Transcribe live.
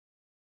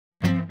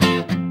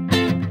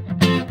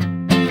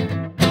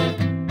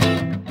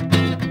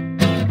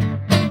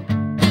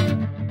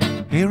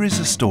Here is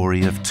a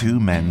story of two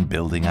men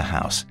building a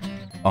house.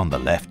 On the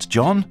left,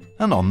 John,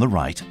 and on the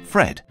right,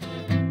 Fred.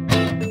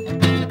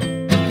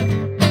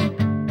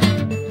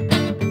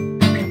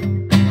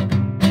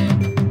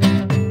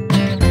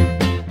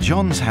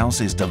 John's house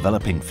is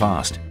developing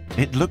fast.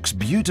 It looks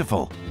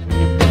beautiful.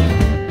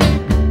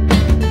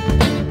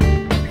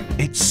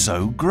 It's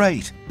so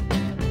great.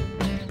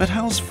 But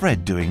how's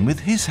Fred doing with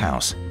his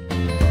house?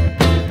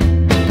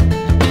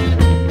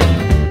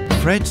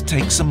 Fred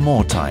takes some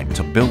more time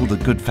to build a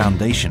good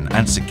foundation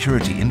and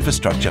security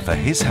infrastructure for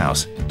his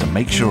house to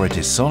make sure it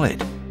is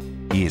solid.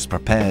 He is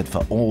prepared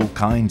for all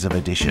kinds of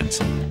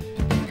additions.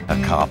 A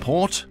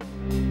carport,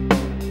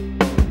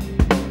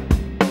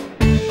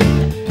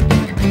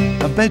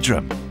 a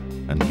bedroom,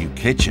 a new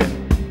kitchen.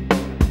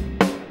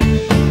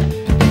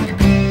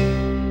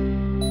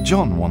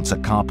 John wants a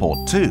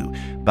carport too,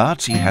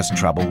 but he has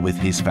trouble with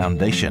his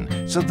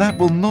foundation, so that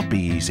will not be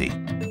easy.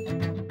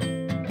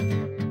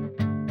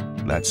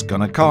 That's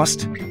gonna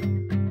cost.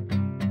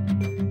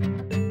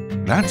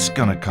 That's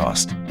gonna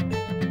cost.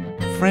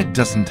 Fred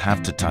doesn't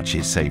have to touch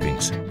his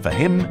savings. For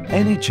him,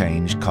 any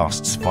change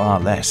costs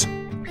far less.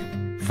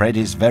 Fred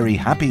is very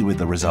happy with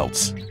the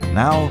results,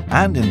 now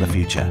and in the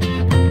future.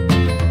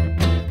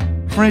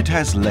 Fred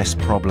has less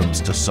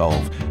problems to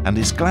solve and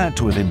is glad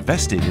to have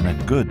invested in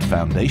a good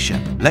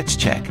foundation. Let's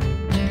check.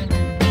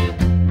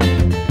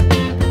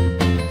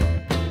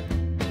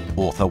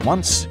 Author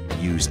once,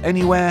 use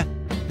anywhere,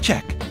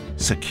 check.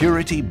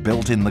 Security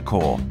built in the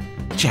core,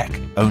 check.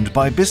 Owned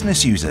by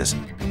business users,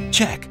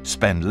 check.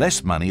 Spend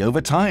less money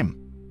over time,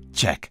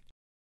 check.